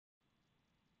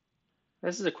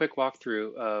This is a quick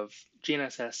walkthrough of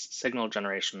GNSS signal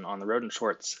generation on the Rohde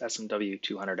Schwarz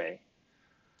SMW200A.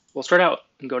 We'll start out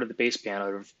and go to the baseband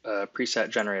out of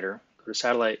preset generator, go to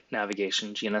satellite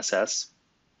navigation, GNSS,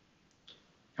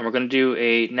 and we're going to do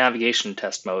a navigation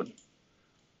test mode.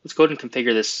 Let's go ahead and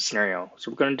configure this scenario. So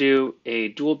we're going to do a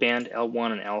dual band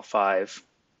L1 and L5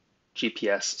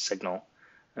 GPS signal.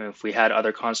 And if we had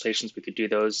other constellations, we could do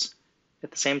those at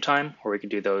the same time, or we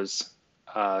could do those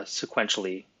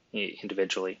sequentially,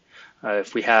 individually.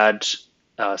 If we had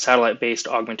a satellite-based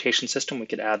augmentation system, we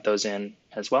could add those in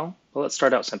as well. But let's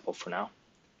start out simple for now.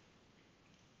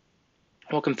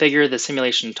 We'll configure the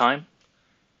simulation time.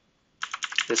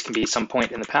 This can be some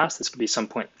point in the past, this could be some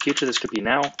point in the future, this could be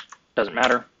now, doesn't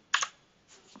matter.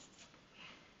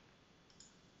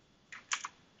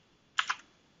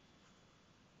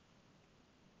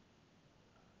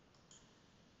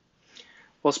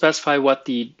 We'll specify what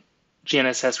the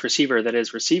GNSS receiver that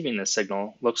is receiving this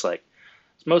signal looks like.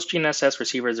 So most GNSS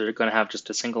receivers are going to have just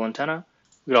a single antenna.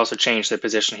 We could also change the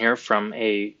position here from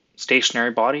a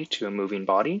stationary body to a moving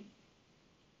body.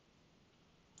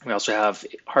 We also have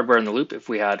hardware in the loop if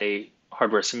we had a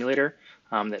hardware simulator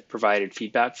that provided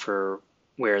feedback for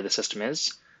where the system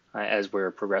is as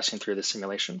we're progressing through the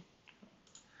simulation.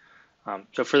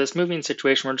 So for this moving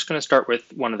situation, we're just going to start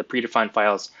with one of the predefined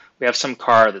files. We have some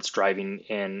car that's driving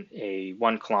in a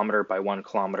 1 kilometer by 1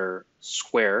 kilometer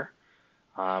square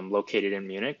located in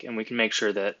Munich, and we can make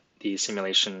sure that the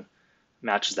simulation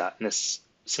matches that. And this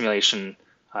simulation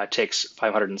takes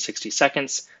 560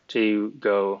 seconds to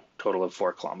go a total of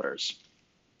 4 kilometers.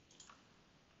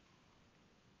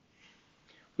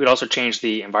 We'd also change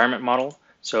the environment model.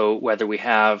 So whether we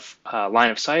have line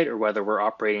of sight or whether we're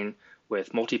operating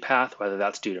with multipath, whether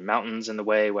that's due to mountains in the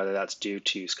way, whether that's due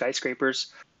to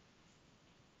skyscrapers.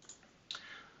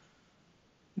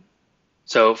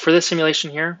 So for this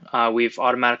simulation here, we've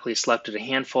automatically selected a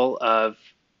handful of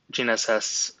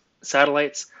GNSS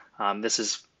satellites. This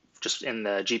is just in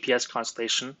the GPS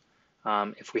constellation.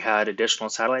 If we had additional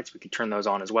satellites, we could turn those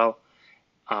on as well.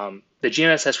 The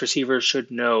GNSS receivers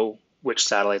should know which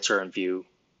satellites are in view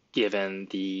given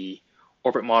the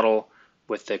orbit model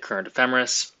with the current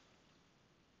ephemeris.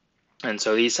 And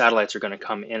so these satellites are going to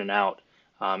come in and out.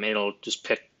 It'll just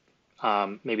pick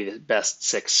maybe the best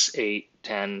 6, 8,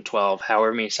 10, 12,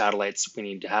 however many satellites we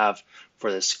need to have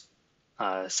for this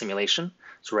simulation.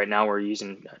 So right now we're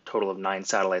using a total of 9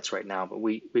 satellites right now, but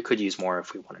we could use more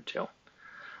if we wanted to.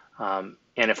 And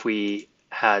if we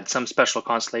had some special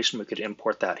constellation, we could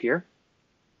import that here.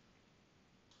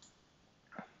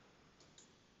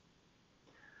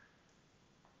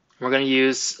 We're going to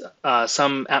use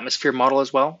some atmosphere model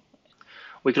as well.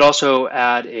 We could also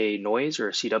add a noise or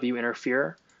a CW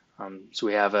interferer. So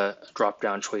we have a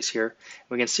drop-down choice here.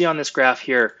 We can see on this graph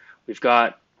here, we've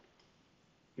got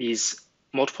these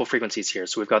multiple frequencies here.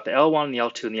 So we've got the L1, the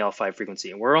L2, and the L5 frequency.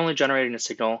 And we're only generating a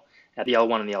signal at the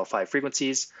L1 and the L5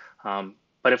 frequencies.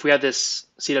 But if we had this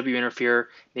CW interferer,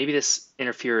 maybe this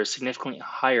interferer is significantly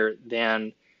higher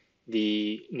than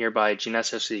the nearby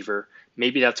GNSS receiver.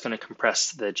 Maybe that's going to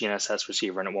compress the GNSS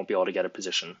receiver and it won't be able to get a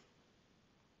position.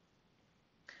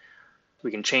 We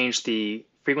can change the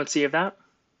frequency of that.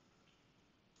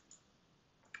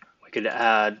 We could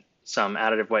add some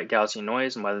additive white Gaussian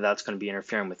noise, and whether that's going to be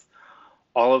interfering with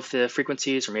all of the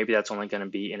frequencies, or maybe that's only going to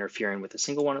be interfering with a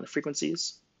single one of the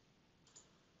frequencies.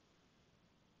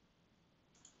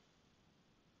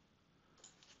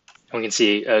 And we can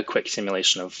see a quick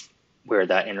simulation of where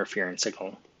that interfering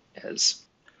signal is.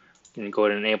 I'm going to go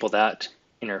ahead and enable that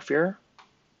interferer.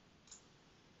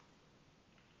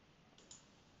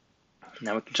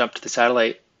 Now we can jump to the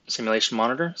satellite simulation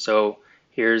monitor. So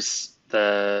here's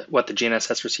what the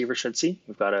GNSS receiver should see.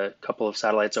 We've got a couple of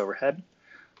satellites overhead.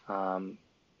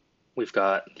 We've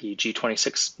got the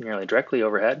G26 nearly directly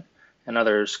overhead and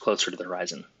others closer to the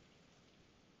horizon.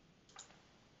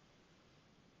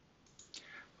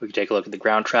 We can take a look at the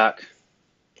ground track.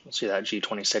 We'll see that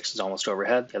G26 is almost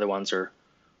overhead. The other ones are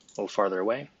a little farther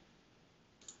away.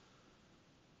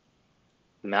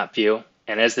 The map view.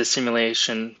 And as this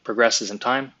simulation progresses in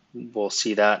time, we'll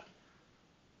see that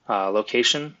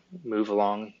location move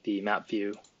along the map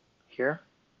view here.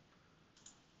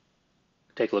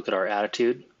 Take a look at our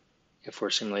attitude if we're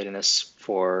simulating this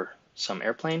for some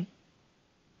airplane.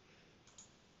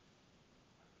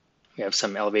 We have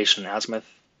some elevation and azimuth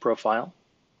profile.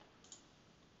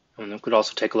 And we could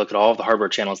also take a look at all of the hardware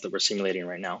channels that we're simulating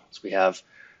right now. So we have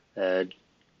the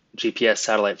GPS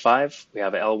satellite 5, we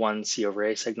have an L1 C over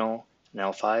A signal, an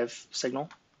L5 signal.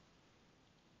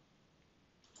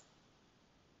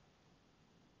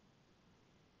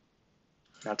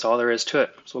 That's all there is to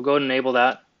it. So we'll go ahead and enable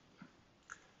that.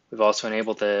 We've also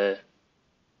enabled the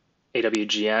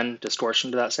AWGN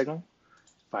distortion to that signal.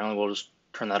 Finally, we'll just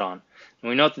turn that on. And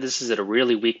we note that this is at a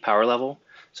really weak power level,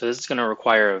 so this is going to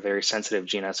require a very sensitive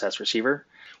GNSS receiver.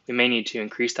 We may need to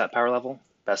increase that power level.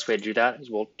 Best way to do that is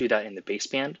we'll do that in the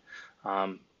baseband.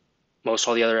 Most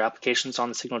all the other applications on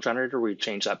the signal generator, we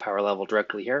change that power level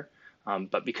directly here.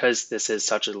 But because this is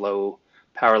such a low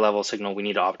power level signal, we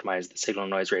need to optimize the signal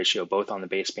noise ratio both on the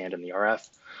baseband and the RF.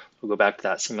 We'll go back to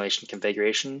that simulation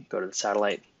configuration, go to the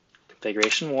satellite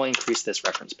configuration, we'll increase this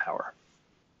reference power.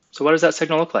 So what does that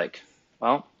signal look like?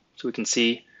 Well, so we can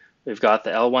see we've got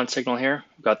the L1 signal here,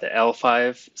 we've got the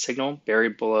L5 signal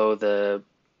buried below the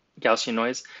Gaussian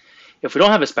noise. If we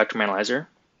don't have a spectrum analyzer,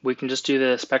 we can just do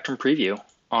the spectrum preview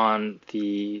on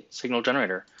the signal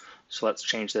generator. So let's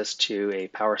change this to a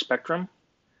power spectrum.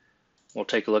 We'll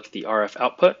take a look at the RF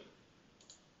output.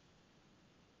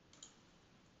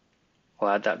 We'll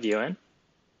add that view in.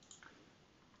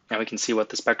 And we can see what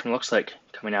the spectrum looks like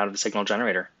coming out of the signal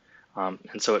generator. And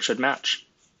so it should match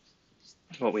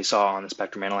what we saw on the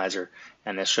spectrum analyzer,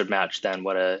 and this should match then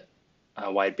what a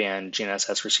wideband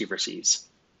GNSS receiver sees.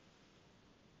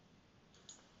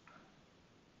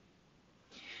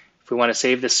 If we want to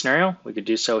save this scenario, we could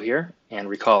do so here and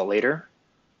recall it later.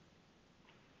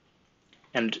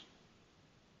 And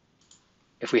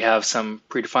if we have some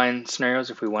predefined scenarios,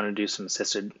 if we want to do some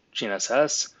assisted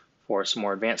GNSS for some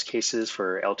more advanced cases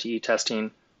for LTE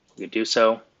testing, we could do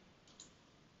so.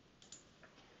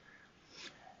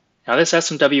 Now this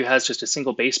SMW has just a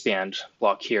single baseband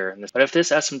block here, but if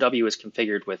this SMW is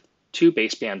configured with 2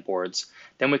 baseband boards,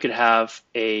 then we could have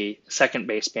a second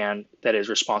baseband that is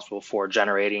responsible for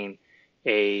generating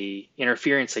a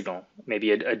interfering signal,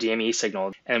 maybe a DME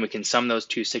signal, and we can sum those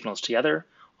 2 signals together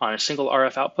on a single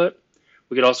RF output.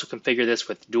 We could also configure this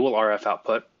with dual RF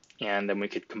output, and then we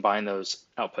could combine those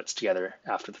outputs together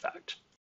after the fact.